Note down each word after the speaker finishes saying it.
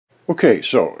Okay,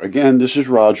 so again, this is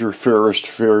Roger, fairest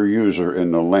fair user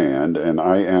in the land, and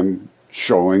I am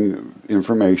showing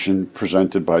information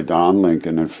presented by Don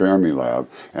Lincoln and Fermilab,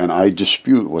 and I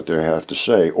dispute what they have to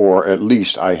say, or at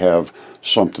least I have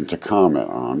something to comment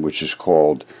on, which is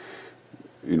called,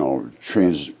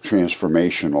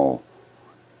 transformational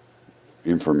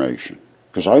information.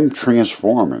 Because I'm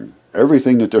transforming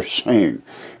everything that they're saying.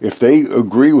 If they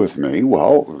agree with me,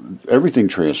 well, everything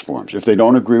transforms. If they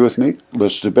don't agree with me,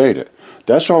 let's debate it.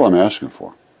 That's all I'm asking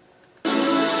for.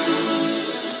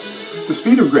 The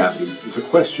speed of gravity is a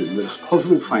question that has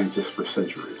puzzled scientists for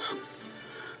centuries.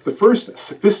 The first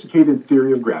sophisticated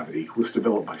theory of gravity was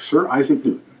developed by Sir Isaac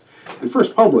Newton and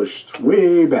first published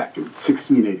way back in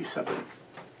 1687.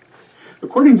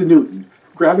 According to Newton,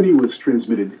 gravity was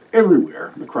transmitted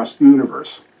everywhere across the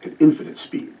universe at infinite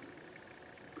speed.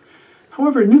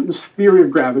 However, Newton's theory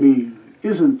of gravity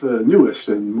isn't the newest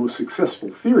and most successful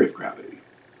theory of gravity.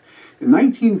 In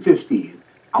 1915,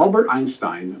 Albert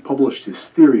Einstein published his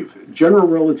theory of general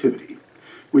relativity,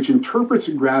 which interprets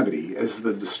gravity as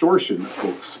the distortion of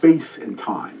both space and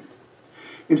time.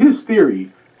 In his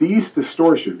theory, these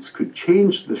distortions could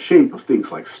change the shape of things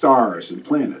like stars and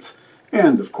planets,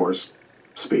 and, of course,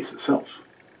 space itself.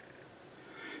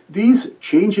 These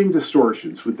changing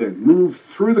distortions would then move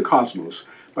through the cosmos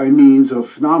by means of a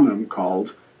phenomenon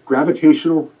called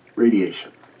gravitational radiation.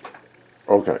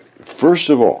 Okay, first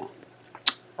of all,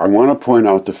 I want to point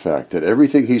out the fact that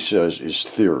everything he says is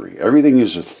theory. Everything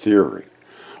is a theory.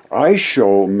 I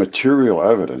show material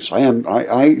evidence.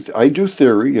 I do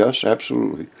theory, yes,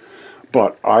 absolutely.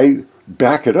 But I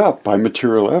back it up by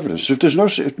material evidence. If there's no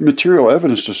material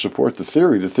evidence to support the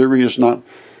theory is not,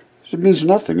 it means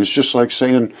nothing. It's just like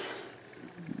saying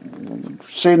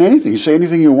anything. You say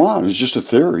anything you want. It's just a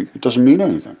theory. It doesn't mean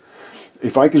anything.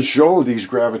 If I can show these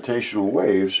gravitational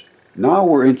waves, now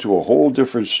we're into a whole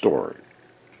different story.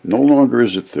 No longer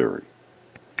is it theory.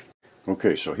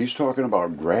 Okay, so he's talking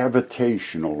about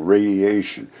gravitational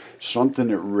radiation, something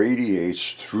that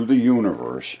radiates through the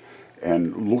universe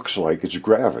and looks like it's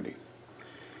gravity.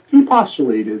 He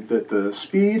postulated that the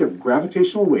speed of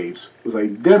gravitational waves was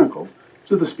identical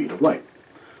to the speed of light.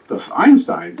 Thus,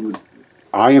 Einstein would...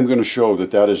 I am going to show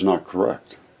that that is not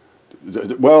correct.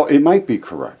 Well, it might be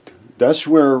correct. That's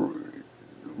where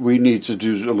we need to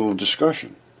do a little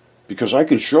discussion. Because I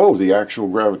can show the actual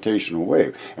gravitational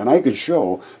wave, and I can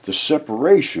show the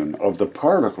separation of the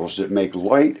particles that make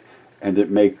light and that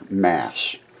make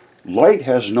mass. Light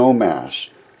has no mass.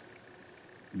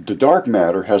 The dark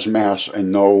matter has mass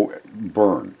and no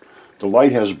burn. The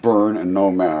light has burn and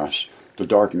no mass. The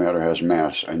dark matter has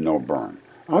mass and no burn.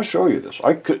 I'll show you this.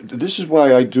 This is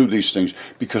why I do these things,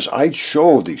 because I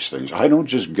show these things. I don't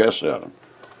just guess at them.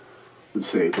 Would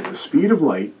say that the speed of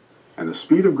light and the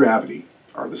speed of gravity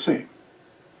are the same.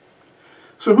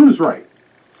 So who's right?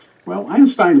 Well,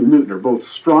 Einstein and Newton are both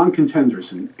strong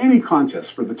contenders in any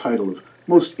contest for the title of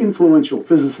most influential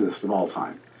physicist of all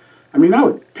time. I mean, I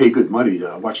would pay good money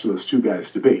to watch those two guys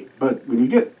debate, but when you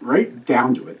get right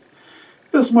down to it,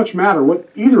 it doesn't much matter what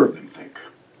either of them think.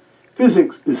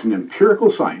 Physics is an empirical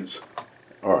science.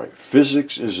 All right,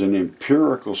 physics is an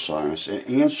empirical science, and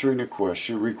answering the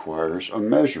question requires a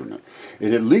measurement.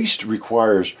 It at least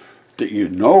requires that you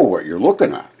know what you're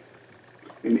looking at.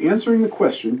 And answering the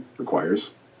question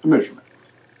requires a measurement.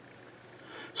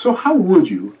 So how would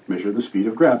you measure the speed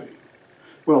of gravity?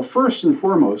 Well, first and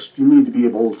foremost, you need to be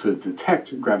able to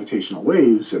detect gravitational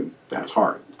waves, and that's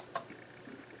hard.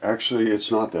 Actually,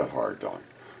 it's not that hard, Don.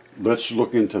 Let's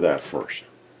look into that first.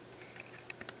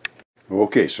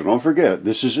 Okay, so don't forget,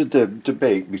 this is a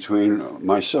debate between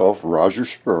myself, Roger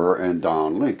Spurr, and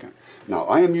Don Lincoln. Now,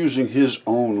 I am using his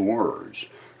own words.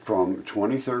 From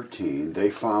 2013, they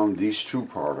found these two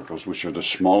particles, which are the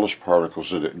smallest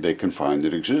particles that they can find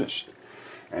that exist.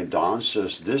 And Don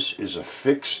says this is a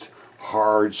fixed,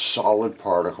 hard, solid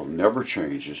particle, never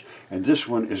changes. And this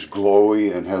one is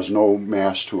glowy and has no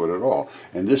mass to it at all.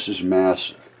 And this is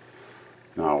massive.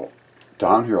 Now,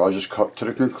 down here, I'll just cut to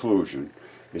the conclusion.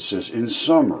 It says, in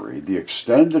summary, the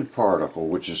extended particle,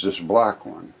 which is this black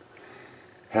one,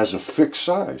 has a fixed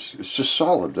size. It's just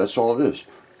solid. That's all it is.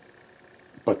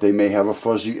 But they may have a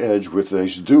fuzzy edge, which they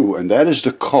do, and that is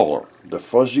the color. The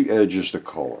fuzzy edge is the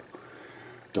color.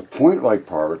 The point-like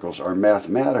particles are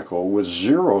mathematical with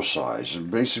zero size.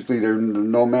 Basically, they're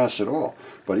no mass at all.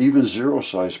 But even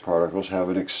zero-size particles have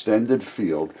an extended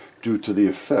field due to the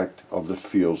effect of the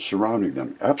field surrounding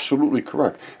them. Absolutely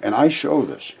correct. And I show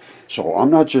this. So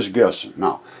I'm not just guessing.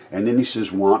 Now, and then he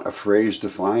says, want a phrase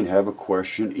defined, have a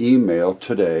question, email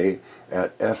today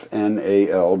at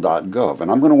fnal.gov.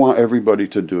 And I'm going to want everybody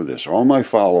to do this. All my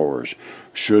followers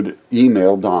should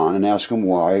email Don and ask him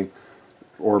why,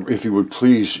 or if he would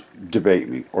please debate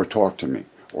me or talk to me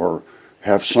or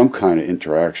have some kind of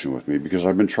interaction with me, because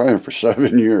I've been trying for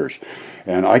 7 years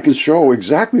and I can show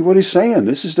exactly what he's saying.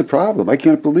 This is the problem. I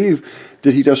can't believe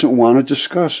that he doesn't want to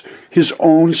discuss his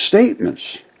own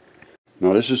statements.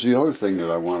 Now, this is the other thing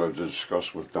that I wanted to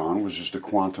discuss with Don, was just the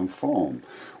quantum foam,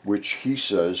 which he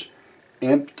says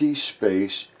empty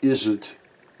space isn't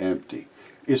empty.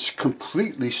 It's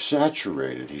completely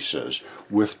saturated, he says,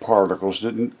 with particles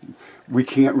that we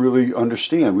can't really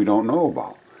understand, we don't know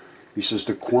about. He says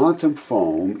the quantum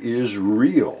foam is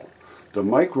real. The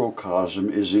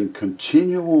microcosm is in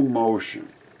continual motion.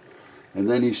 And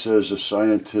then he says, a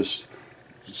scientist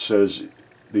says,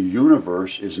 the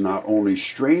universe is not only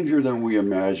stranger than we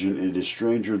imagine, it is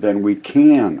stranger than we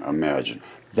can imagine.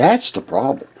 That's the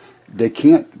problem. They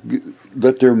can't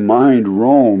let their mind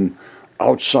roam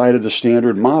outside of the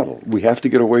standard model. We have to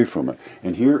get away from it.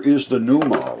 And here is the new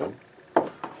model,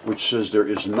 which says there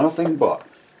is nothing but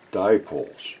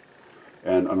dipoles.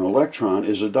 And an electron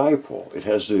is a dipole. It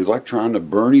has the electron, the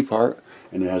burny part,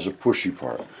 and it has a pushy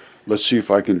part. Let's see if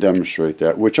I can demonstrate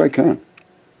that, which I can.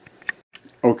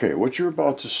 Okay, what you're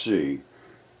about to see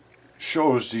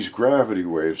shows these gravity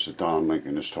waves that Don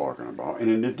Lincoln is talking about.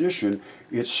 And in addition,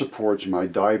 it supports my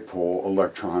dipole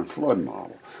electron flood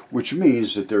model, which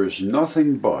means that there is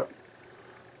nothing but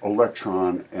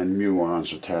electron and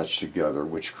muons attached together,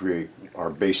 which create our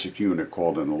basic unit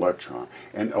called an electron.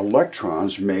 And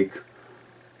electrons make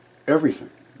everything.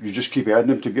 You just keep adding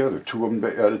them together. Two of them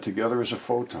added together is a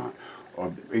photon.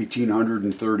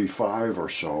 1835 or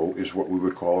so is what we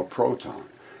would call a proton.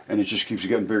 And it just keeps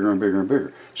getting bigger and bigger and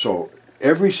bigger. So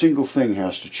every single thing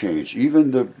has to change,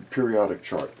 even the periodic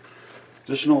chart.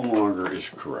 This no longer is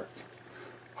correct.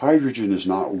 Hydrogen is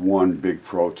not one big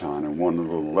proton and one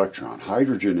little electron.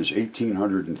 Hydrogen is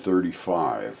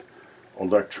 1835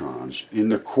 electrons in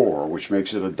the core, which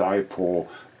makes it a dipole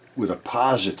with a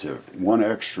positive, one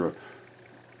extra,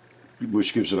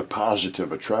 which gives it a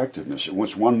positive attractiveness. It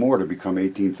wants one more to become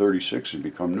 1836 and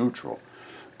become neutral.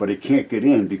 But it can't get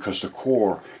in because the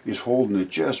core is holding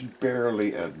it just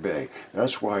barely at bay.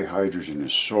 That's why hydrogen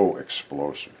is so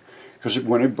explosive. Because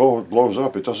when it blows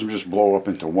up, it doesn't just blow up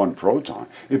into one proton.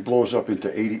 It blows up into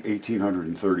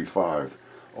 1835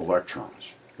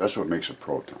 electrons. That's what makes a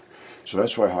proton. So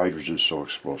that's why hydrogen is so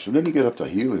explosive. Then you get up to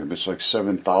helium. It's like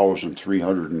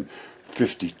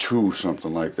 7,352,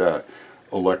 something like that,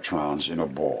 electrons in a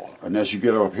ball. And as you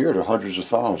get up here, there are hundreds of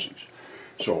thousands.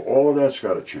 So all of that's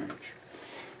got to change.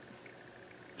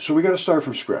 So we got to start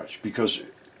from scratch, because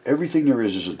everything there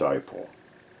is a dipole.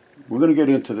 We're going to get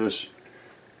into this,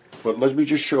 but let me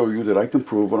just show you that I can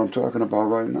prove what I'm talking about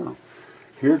right now.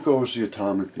 Here goes the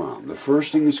atomic bomb. The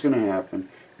first thing that's going to happen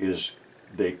is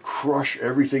they crush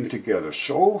everything together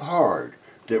so hard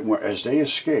that as they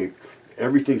escape,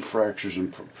 everything fractures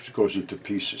and goes into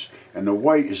pieces. And the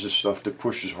white is the stuff that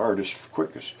pushes hardest,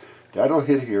 quickest. That'll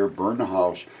hit here, burn the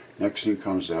house. Next thing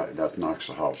comes that knocks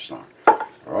the house down. All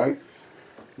right?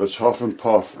 Let's huff and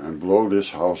puff and blow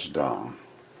this house down.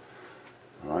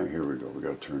 All right, here we go. We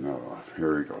got to turn that off.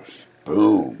 Here he goes.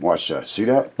 Boom. Watch that. See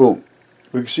that? Boom.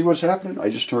 You see what's happening? I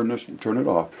just turn it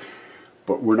off.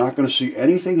 But we're not going to see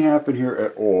anything happen here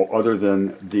at all other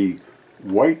than the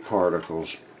white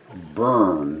particles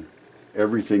burn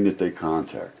everything that they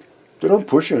contact. They don't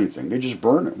push anything. They just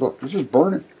burn it. Look, they're just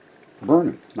burning.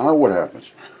 Burning. Now what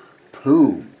happens?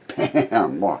 Boom.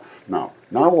 Bam. Now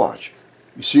watch.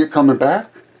 You see it coming back?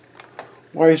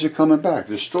 Why is it coming back?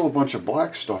 There's still a bunch of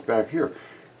black stuff back here.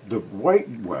 The white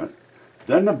went,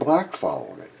 then the black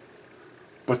followed it.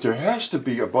 But there has to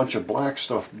be a bunch of black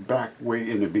stuff back way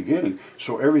in the beginning,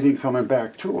 so everything coming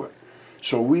back to it.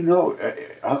 So we know,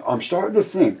 I'm starting to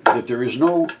think that there is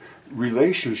no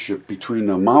relationship between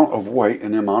the amount of white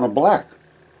and the amount of black.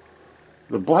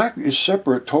 The black is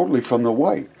separate totally from the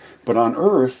white. But on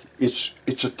Earth, it's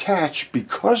attached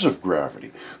because of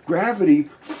gravity. Gravity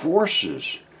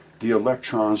forces the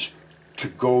electrons to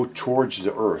go towards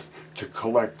the Earth, to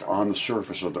collect on the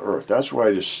surface of the Earth. That's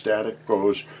why the static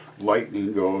goes,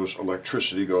 lightning goes,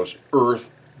 electricity goes,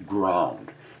 Earth, ground.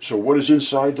 So what is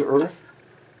inside the Earth?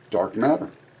 Dark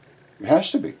matter. It has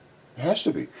to be. It has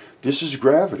to be. This is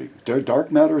gravity.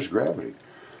 Dark matter is gravity.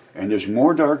 And there's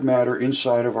more dark matter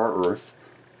inside of our Earth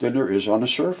than there is on the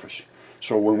surface.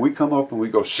 So when we come up and we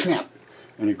go snap,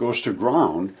 and it goes to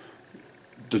ground,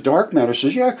 the dark matter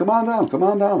says, yeah, come on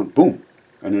down, boom,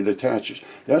 and it attaches.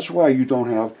 That's why you don't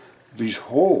have these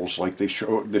holes like they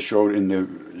showed in the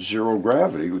zero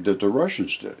gravity that the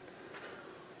Russians did.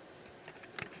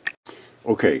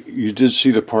 Okay, you did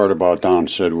see the part about Don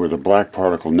said where the black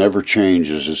particle never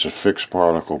changes, it's a fixed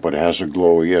particle, but it has a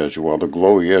glowy edge. Well, the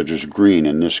glowy edge is green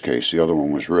in this case, the other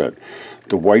one was red.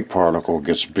 The white particle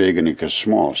gets big and it gets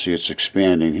small. See, it's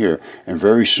expanding here, and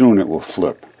very soon it will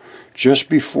flip. Just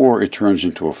before it turns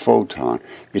into a photon,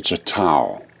 it's a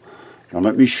tau. Now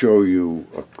let me show you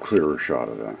a clearer shot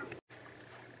of that.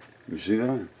 You see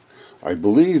that? I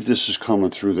believe this is coming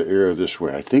through the air this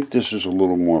way. I think this is a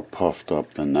little more puffed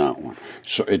up than that one.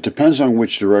 So it depends on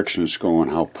which direction it's going,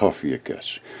 how puffy it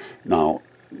gets. Now,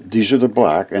 these are the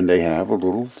black, and they have a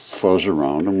little fuzz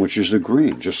around them, which is the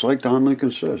green, just like Don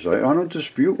Lincoln says. I don't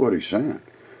dispute what he's saying.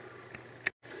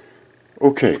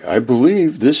 Okay, I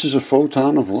believe this is a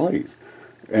photon of light.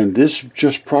 And this,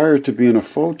 just prior to being a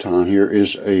photon here,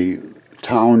 is a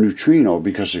tau neutrino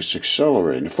because it's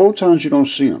accelerating. The photons, you don't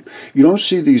see them. You don't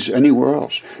see these anywhere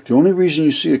else. The only reason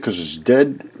you see it because it's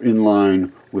dead in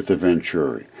line with the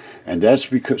Venturi. And that's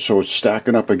because, so it's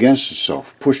stacking up against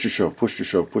itself. Push to shove, push to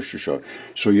shove, push to shove.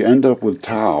 So you end up with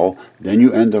tau, then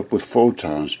you end up with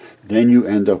photons, then you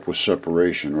end up with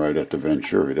separation right at the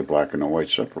Venturi. The black and the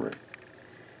white separate.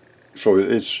 So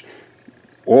it's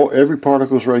every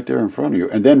particle's right there in front of you,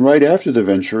 and then right after the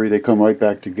Venturi, they come right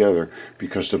back together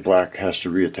because the black has to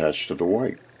reattach to the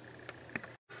white.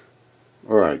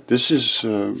 All right, this is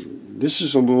a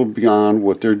little beyond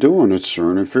what they're doing at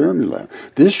CERN and Fermilab.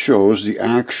 This shows the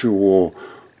actual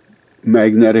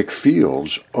magnetic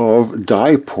fields of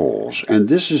dipoles, and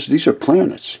these are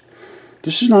planets.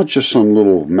 This is not just some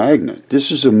little magnet.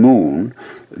 This is a moon.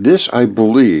 This, I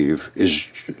believe, is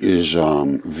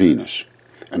Venus.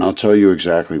 And I'll tell you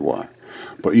exactly why.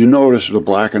 But you notice the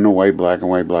black and the white, black and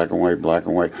white, black and white, black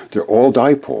and white, they're all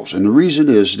dipoles. And the reason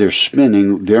is they're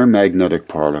spinning their magnetic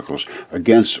particles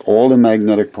against all the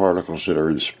magnetic particles that are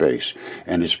in space.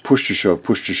 And it's push to shove,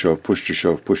 push to shove, push to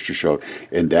shove, push to shove.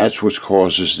 And that's what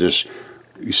causes this.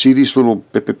 You see these little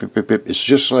bip, bip, bip, bip, bip? It's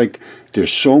just like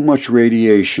there's so much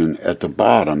radiation at the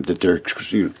bottom that they're,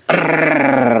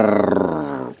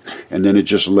 and then it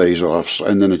just lays off,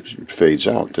 and then it fades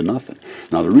out to nothing.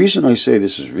 Now, the reason I say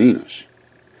this is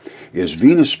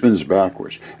Venus spins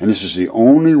backwards, and this is the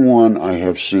only one I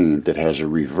have seen that has a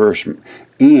reverse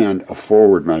and a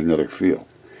forward magnetic field.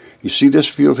 You see this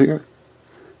field here?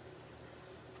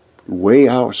 Way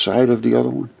outside of the other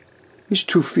one? These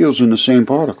two fields in the same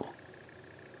particle.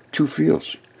 Two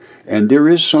fields. And there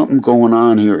is something going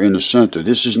on here in the center.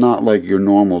 This is not like your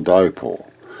normal dipole.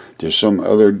 There's some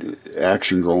other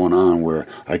action going on where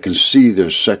I can see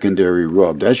there's secondary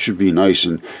rub. That should be nice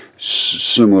and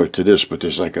similar to this, but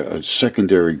there's like a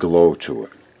secondary glow to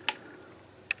it.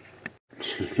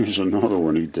 Here's another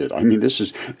one he did. I mean, this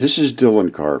is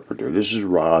Dylan Carpenter. This is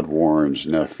Rod Warren's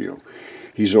nephew.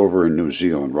 He's over in New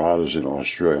Zealand. Rod is in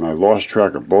Australia, and I lost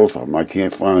track of both of them. I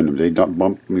can't find them. They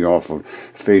bumped me off of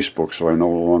Facebook, so I no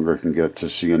longer can get to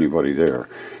see anybody there.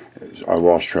 I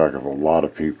lost track of a lot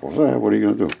of people. So, what are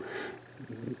you going to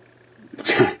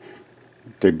do?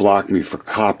 They blocked me for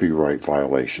copyright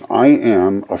violation. I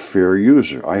am a fair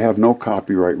user. I have no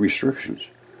copyright restrictions.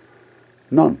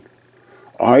 None.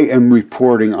 I am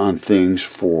reporting on things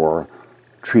for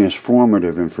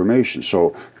transformative information.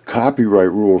 So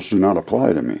copyright rules do not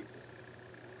apply to me.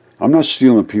 I'm not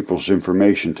stealing people's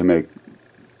information to make,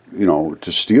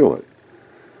 to steal it.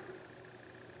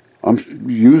 I'm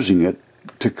using it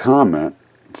to comment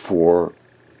for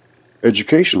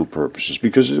educational purposes,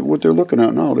 because what they're looking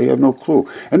at now, they have no clue.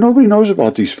 And nobody knows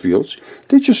about these fields.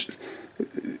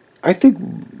 I think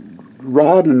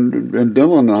Rod and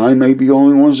Dylan and I may be the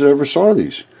only ones that ever saw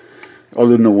these,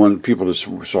 other than people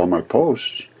that saw my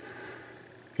posts.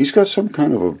 He's got some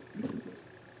kind of a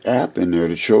app in there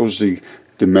that shows the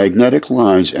magnetic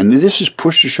lines, and this is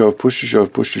push to shove, push to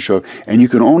shove, push to shove, and you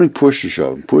can only push to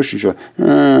shove, and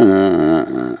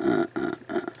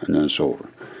then it's over.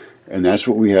 And that's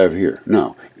what we have here.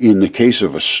 Now, in the case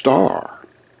of a star,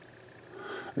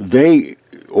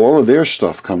 all of their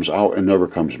stuff comes out and never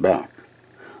comes back.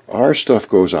 Our stuff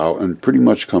goes out and pretty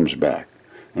much comes back.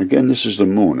 And again, this is the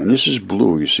moon, and this is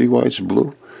blue. You see why it's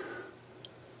blue?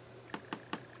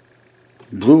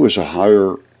 Blue is a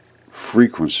higher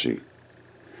frequency.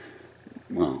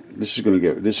 Well, this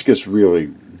gets really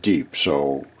deep,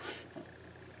 so.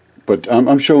 But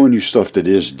I'm showing you stuff that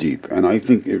is deep, and I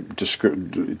think it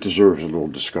deserves a little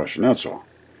discussion, that's all.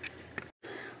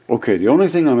 Okay, the only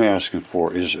thing I'm asking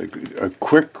for is a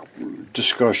quick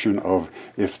discussion of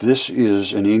if this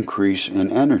is an increase in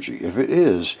energy. If it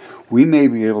is, we may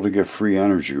be able to get free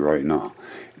energy right now.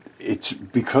 It's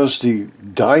because the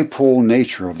dipole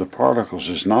nature of the particles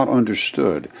is not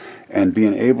understood, and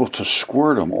being able to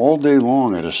squirt them all day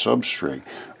long at a substrate,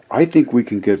 I think we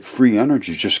can get free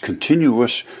energy, just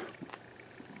continuous,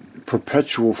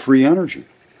 perpetual free energy.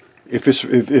 If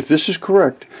this is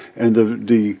correct, and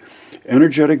the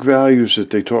energetic values that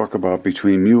they talk about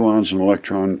between muons and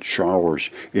electron showers,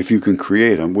 if you can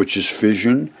create them, which is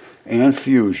fission and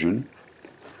fusion,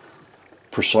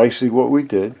 precisely what we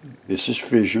did. This is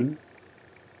fission,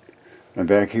 and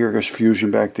back here is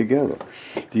fusion back together.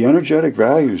 The energetic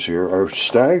values here are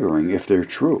staggering if they're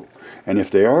true. And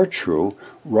if they are true,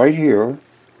 right here,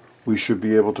 we should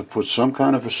be able to put some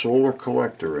kind of a solar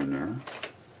collector in there,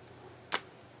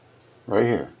 right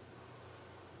here,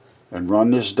 and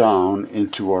run this down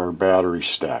into our battery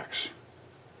stacks,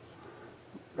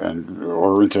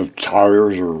 or into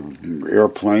tires or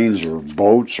airplanes or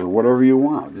boats or whatever you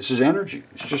want. This is energy.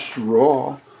 It's just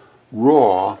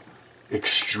raw,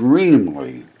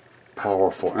 extremely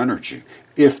powerful energy.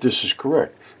 If this is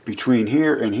correct, between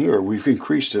here and here, we've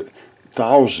increased it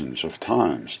thousands of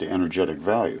times, the energetic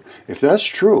value. If that's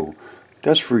true,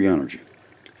 that's free energy.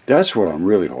 That's what I'm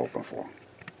really hoping for.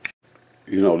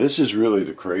 You know, this is really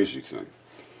the crazy thing.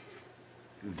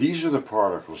 These are the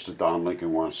particles that Don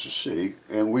Lincoln wants to see,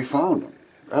 and we found them.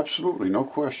 Absolutely, no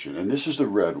question. And this is the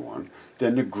red one.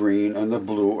 Then the green and the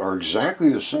blue are exactly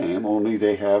the same, only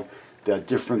they have that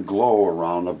different glow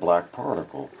around the black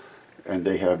particle, and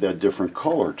they have that different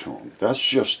color to them. That's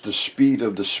just the speed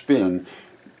of the spin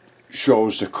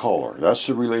shows the color. That's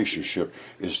the relationship,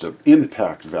 is the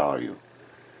impact value,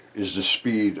 is the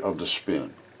speed of the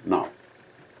spin. Now,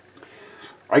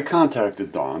 I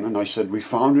contacted Don and I said, we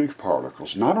found these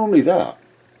particles. Not only that,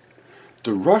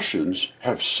 the Russians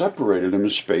have separated them in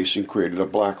space and created a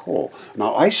black hole.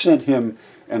 Now, I sent him,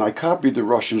 and I copied the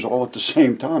Russians all at the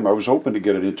same time. I was hoping to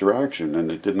get an interaction, and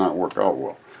it did not work out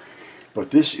well.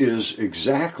 But this is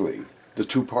exactly the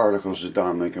two particles that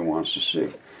Don Lincoln wants to see.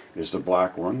 Is the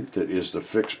black one that is the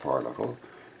fixed particle,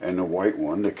 and the white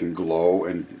one that can glow,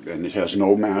 and it has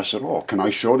no mass at all. Can I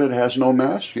show that it has no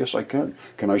mass? Yes, I can.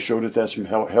 Can I show that that's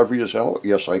heavy as hell?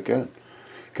 Yes, I can.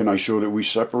 Can I show that we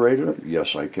separated it?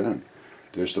 Yes, I can.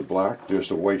 There's the black, there's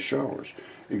the white showers.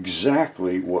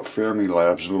 Exactly what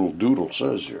Fermilab's little doodle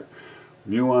says here.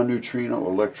 Muon neutrino,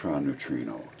 electron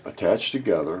neutrino. Attached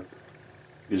together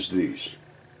is these.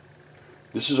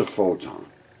 This is a photon.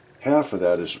 Half of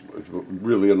that is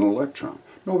really an electron.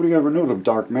 Nobody ever knew the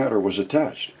dark matter was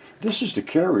attached. This is the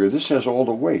carrier. This has all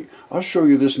the weight. I'll show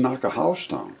you this knock a house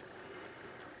down.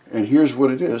 And here's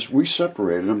what it is. We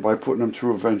separated them by putting them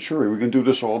through a venturi. We can do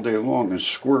this all day long and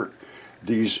squirt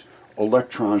these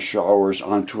electron showers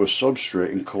onto a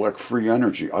substrate and collect free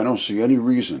energy. I don't see any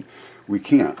reason we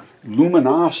can't.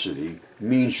 Luminosity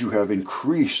means you have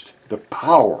increased the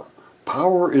power.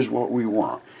 Power is what we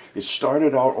want. It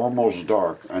started out almost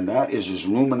dark, and that is as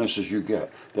luminous as you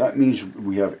get. That means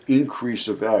we have increased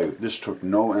the value. This took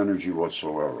no energy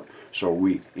whatsoever. So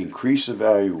we increase the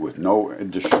value with no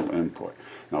additional input.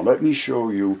 Now let me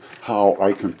show you how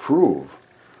I can prove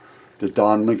that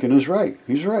Don Lincoln is right.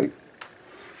 He's right.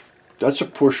 That's a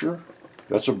pusher.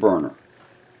 That's a burner.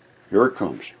 Here it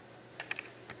comes.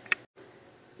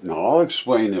 Now, I'll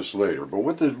explain this later, but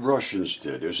what the Russians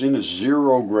did is in a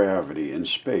zero gravity in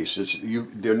space,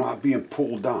 they're not being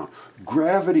pulled down.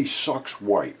 Gravity sucks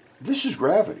white. This is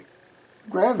gravity.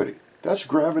 Gravity. That's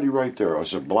gravity right there.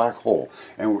 It's a black hole.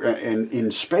 And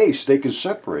in space, they can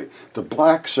separate. The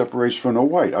black separates from the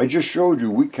white. I just showed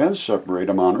you we can separate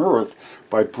them on Earth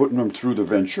by putting them through the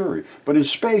venturi. But in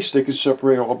space, they can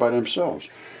separate all by themselves.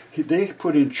 They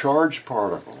put in charged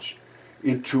particles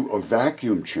into a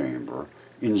vacuum chamber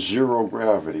in zero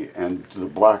gravity, and the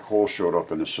black hole showed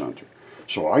up in the center.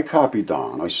 So I copied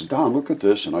Don. I said, Don, look at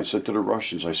this. And I said to the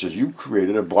Russians, I said, you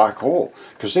created a black hole.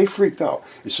 Because they freaked out.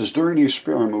 It says, during the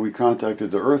experiment, we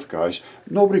contacted the Earth guys.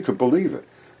 Nobody could believe it.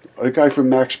 A guy from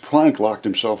Max Planck locked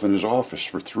himself in his office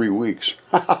for 3 weeks.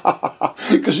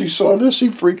 Because he saw this, he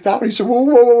freaked out. He said, whoa,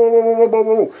 whoa, whoa, whoa, whoa, whoa,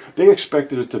 whoa. They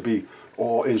expected it to be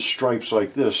all in stripes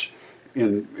like this,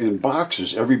 in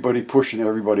boxes, everybody pushing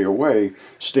everybody away,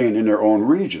 staying in their own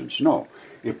regions. No,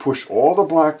 it pushed all the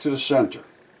black to the center.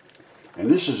 And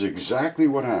this is exactly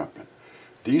what happened.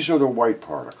 These are the white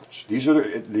particles. These are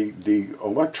the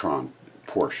electron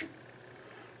portion.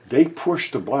 They push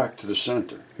the black to the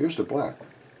center. Here's the black.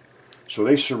 So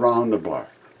they surround the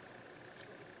black.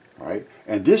 Right?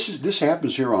 And this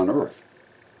happens here on Earth.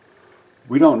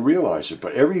 We don't realize it,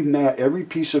 but every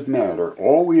piece of matter,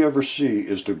 all we ever see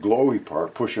is the glowy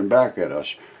part pushing back at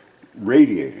us,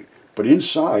 radiating. But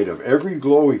inside of every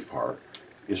glowy part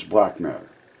is black matter.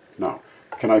 Now,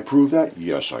 can I prove that?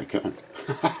 Yes, I can.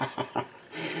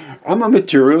 I'm a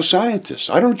material scientist.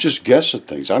 I don't just guess at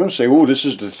things. I don't say, oh, this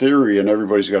is the theory and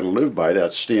everybody's got to live by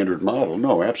that standard model.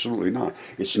 No, absolutely not.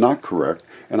 It's not correct,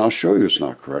 and I'll show you it's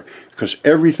not correct, because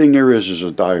everything there is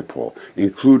a dipole,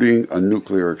 including a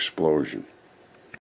nuclear explosion.